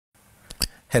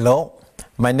Hello,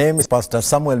 my name is Pastor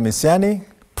Samuel Misiani,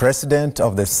 President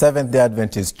of the Seventh-day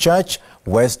Adventist Church,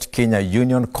 West Kenya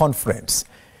Union Conference.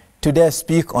 Today I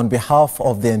speak on behalf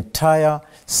of the entire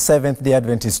Seventh-day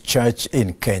Adventist Church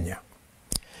in Kenya.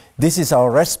 This is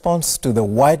our response to the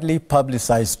widely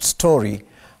publicized story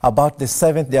about the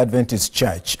Seventh-day Adventist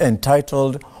Church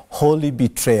entitled Holy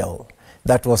Betrayal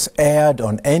that was aired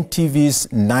on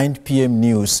NTV's 9 p.m.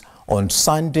 news on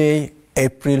Sunday,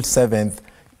 April 7th,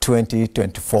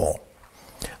 2024.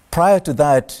 Prior to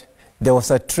that, there was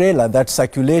a trailer that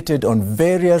circulated on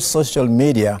various social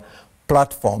media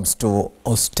platforms to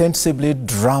ostensibly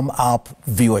drum up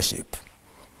viewership.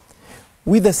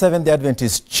 We, the Seventh-day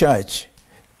Adventist Church,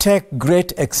 take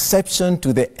great exception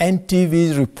to the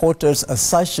NTV reporters'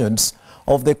 assertions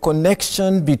of the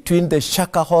connection between the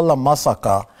Shakahola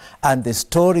massacre and the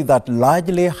story that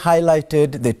largely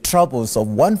highlighted the troubles of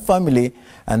one family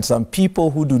and some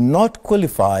people who do not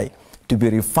qualify to be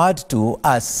referred to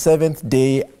as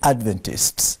Seventh-day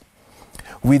Adventists.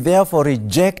 We therefore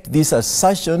reject these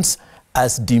assertions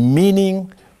as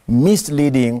demeaning,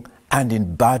 misleading, and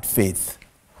in bad faith.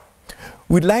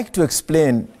 We'd like to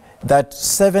explain that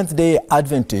Seventh-day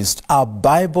Adventists are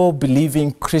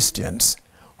Bible-believing Christians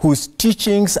whose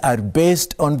teachings are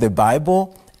based on the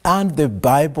Bible and the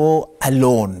Bible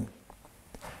alone.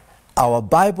 Our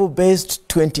Bible-based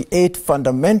 28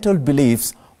 fundamental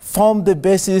beliefs form the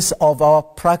basis of our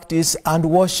practice and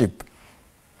worship.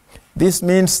 This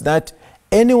means that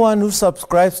anyone who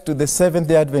subscribes to the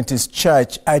Seventh-day Adventist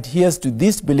Church adheres to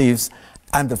these beliefs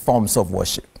and the forms of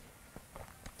worship.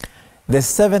 The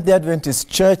Seventh-day Adventist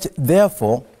Church,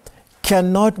 therefore,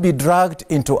 cannot be dragged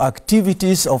into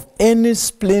activities of any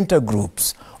splinter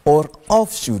groups or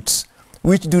offshoots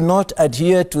which do not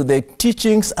adhere to the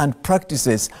teachings and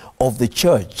practices of the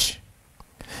church.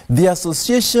 The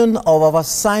association of our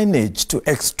signage to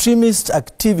extremist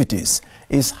activities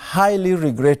is highly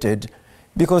regretted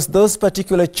because those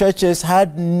particular churches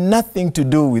had nothing to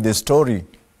do with the story.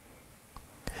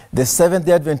 The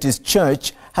Seventh-day Adventist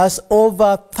Church has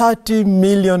over 30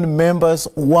 million members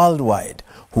worldwide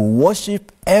who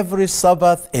worship every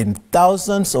Sabbath in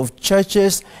thousands of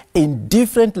churches in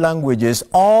different languages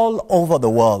all over the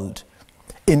world.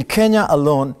 In Kenya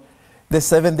alone, the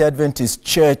Seventh-day Adventist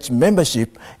Church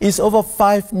membership is over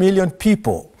 5 million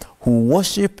people who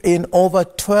worship in over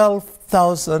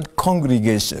 12,000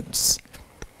 congregations.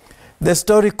 The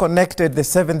story connected the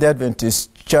Seventh-day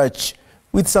Adventist Church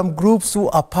with some groups who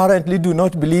apparently do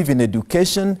not believe in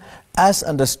education as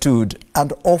understood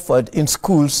and offered in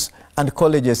schools and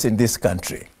colleges in this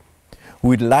country.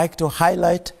 We'd like to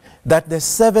highlight that the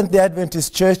Seventh-day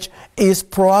Adventist Church is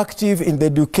proactive in the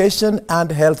education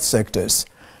and health sectors.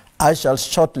 I shall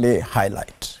shortly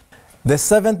highlight. The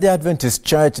Seventh-day Adventist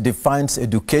Church defines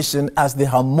education as the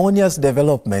harmonious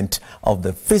development of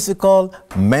the physical,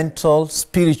 mental,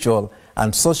 spiritual,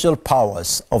 and social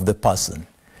powers of the person.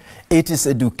 It is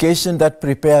education that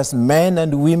prepares men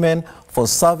and women for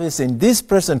service in this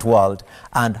present world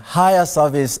and higher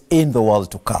service in the world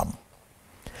to come.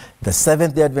 The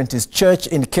Seventh-day Adventist Church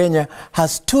in Kenya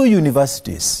has 2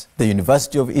 universities, the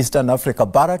University of Eastern Africa,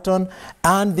 Baraton,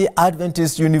 and the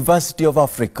Adventist University of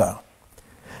Africa.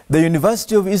 The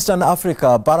University of Eastern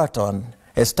Africa, Baraton,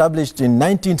 established in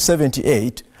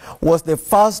 1978, was the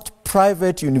first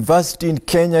private university in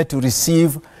Kenya to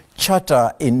receive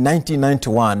charter in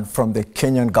 1991 from the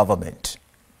Kenyan government.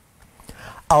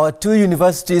 Our 2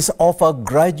 universities offer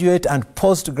graduate and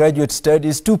postgraduate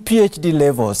studies to PhD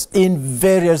levels in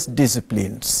various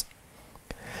disciplines.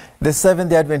 The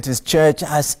Seventh-day Adventist Church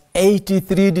has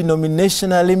 83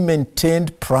 denominationally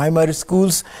maintained primary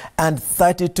schools and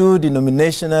 32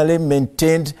 denominationally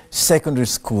maintained secondary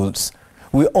schools.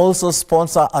 We also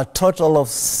sponsor a total of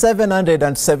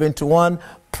 771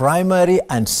 primary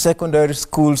and secondary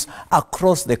schools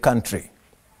across the country.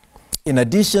 In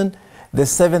addition, the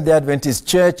Seventh-day Adventist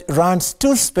Church runs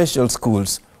 2 special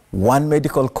schools, 1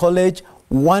 medical college,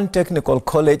 1 technical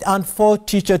college, and 4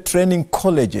 teacher training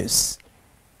colleges.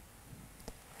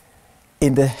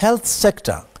 In the health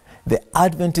sector, the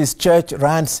Adventist Church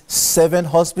runs 7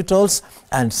 hospitals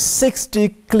and 60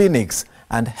 clinics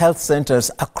and health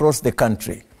centers across the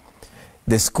country.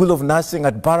 The School of Nursing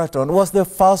at Baraton was the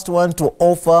first one to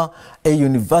offer a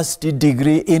university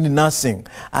degree in nursing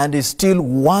and is still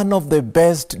one of the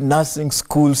best nursing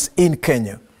schools in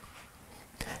Kenya.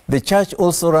 The church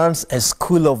also runs a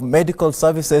School of Medical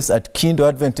Services at Kindo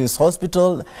Adventist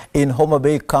Hospital in Homa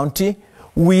Bay County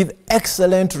with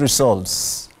excellent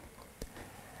results.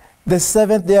 The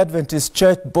Seventh-day Adventist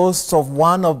Church boasts of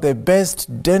one of the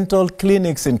best dental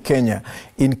clinics in Kenya,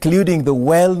 including the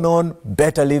well-known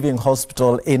Better Living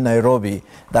Hospital in Nairobi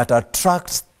that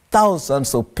attracts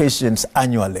thousands of patients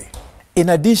annually. In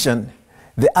addition,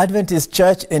 the Adventist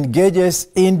Church engages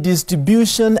in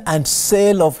distribution and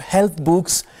sale of health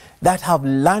books that have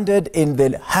landed in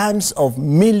the hands of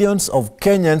millions of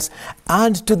Kenyans,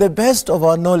 and to the best of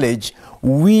our knowledge,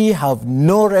 we have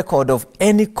no record of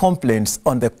any complaints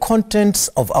on the contents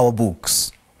of our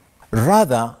books.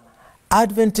 Rather,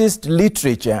 Adventist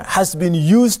literature has been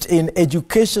used in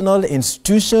educational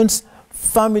institutions,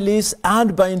 families,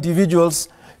 and by individuals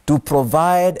to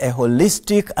provide a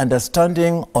holistic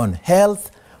understanding on health,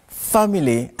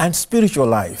 family, and spiritual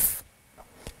life.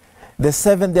 The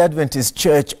Seventh-day Adventist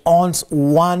Church owns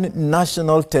 1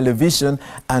 national television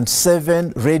and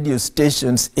 7 radio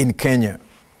stations in Kenya.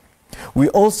 We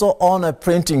also own a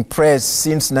printing press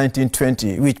since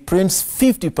 1920, which prints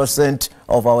 50%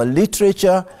 of our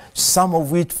literature, some of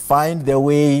which find their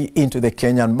way into the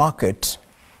Kenyan market.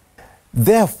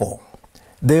 Therefore,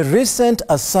 the recent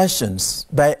assertions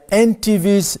by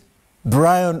NTV's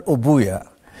Brian Obuya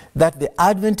that the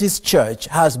Adventist Church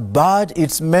has barred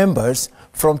its members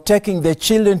from taking their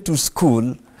children to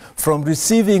school, from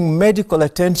receiving medical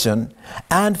attention,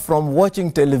 and from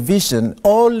watching television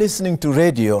or listening to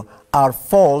radio are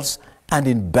false and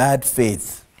in bad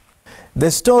faith.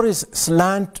 The story's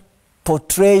slant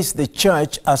portrays the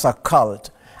church as a cult,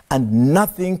 and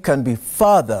nothing can be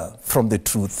further from the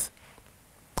truth.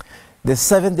 The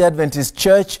Seventh-day Adventist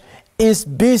Church is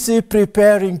busy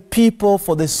preparing people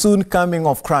for the soon coming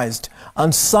of Christ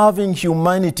and serving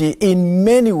humanity in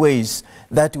many ways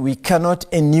that we cannot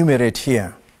enumerate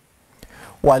here.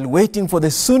 While waiting for the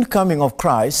soon coming of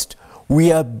Christ,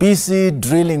 we are busy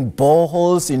drilling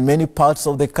boreholes in many parts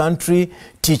of the country,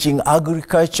 teaching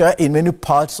agriculture in many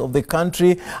parts of the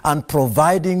country, and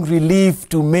providing relief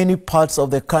to many parts of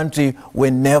the country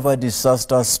whenever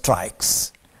disaster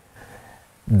strikes.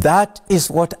 That is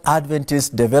what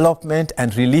Adventist Development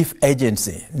and Relief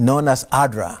Agency, known as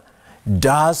ADRA,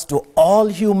 does to all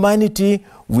humanity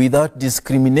without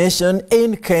discrimination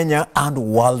in Kenya and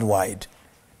worldwide.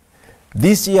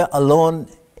 This year alone,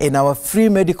 in our free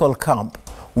medical camp,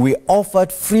 we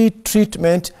offered free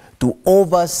treatment to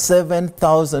over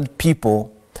 7,000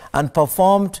 people and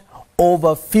performed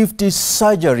over 50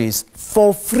 surgeries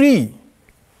for free.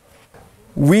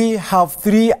 We have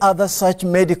 3 other such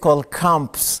medical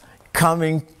camps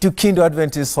coming to Kindo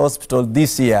Adventist Hospital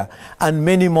this year, and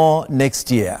many more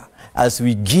next year, as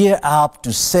we gear up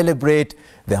to celebrate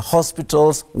the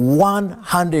hospital's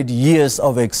 100 years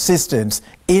of existence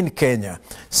in Kenya,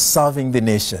 serving the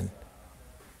nation.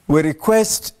 We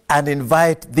request and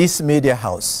invite this media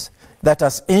house that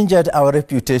has injured our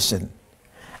reputation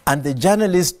and the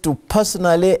journalists to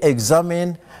personally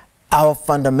examine our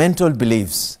fundamental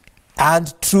beliefs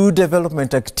and true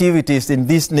development activities in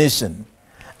this nation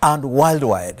and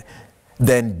worldwide,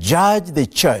 then judge the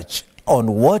church on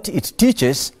what it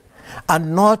teaches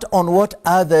and not on what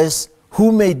others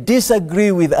who may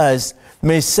disagree with us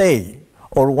may say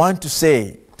or want to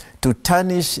say to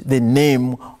tarnish the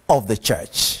name of the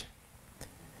church.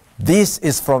 This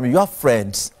is from your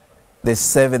friends, the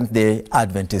Seventh-day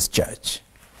Adventist Church.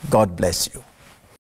 God bless you.